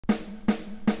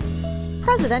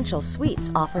Presidential Suites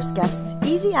offers guests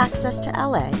easy access to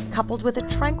LA, coupled with a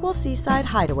tranquil seaside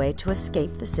hideaway to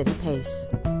escape the city pace.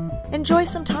 Enjoy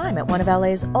some time at one of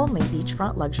LA's only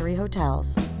beachfront luxury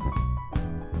hotels.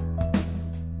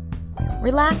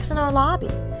 Relax in our lobby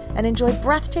and enjoy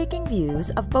breathtaking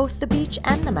views of both the beach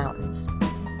and the mountains.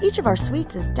 Each of our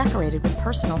suites is decorated with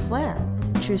personal flair.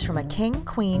 Choose from a king,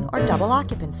 queen, or double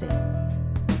occupancy.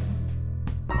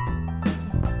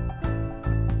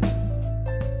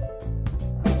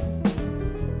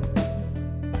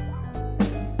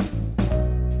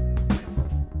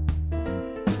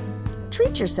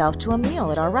 Treat yourself to a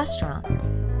meal at our restaurant.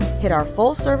 Hit our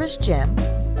full-service gym,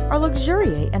 or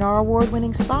luxuriate in our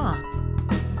award-winning spa.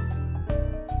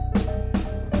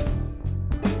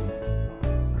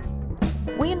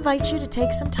 We invite you to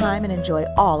take some time and enjoy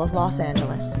all of Los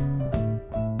Angeles.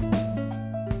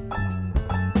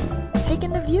 Take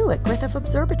in the view at Griffith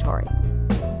Observatory.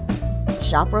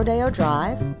 Shop Rodeo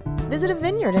Drive, visit a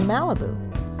vineyard in Malibu,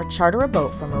 or charter a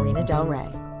boat from Marina del Rey.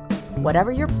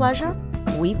 Whatever your pleasure,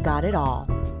 we've got it all.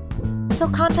 So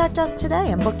contact us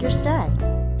today and book your stay.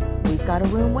 We've got a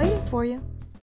room waiting for you.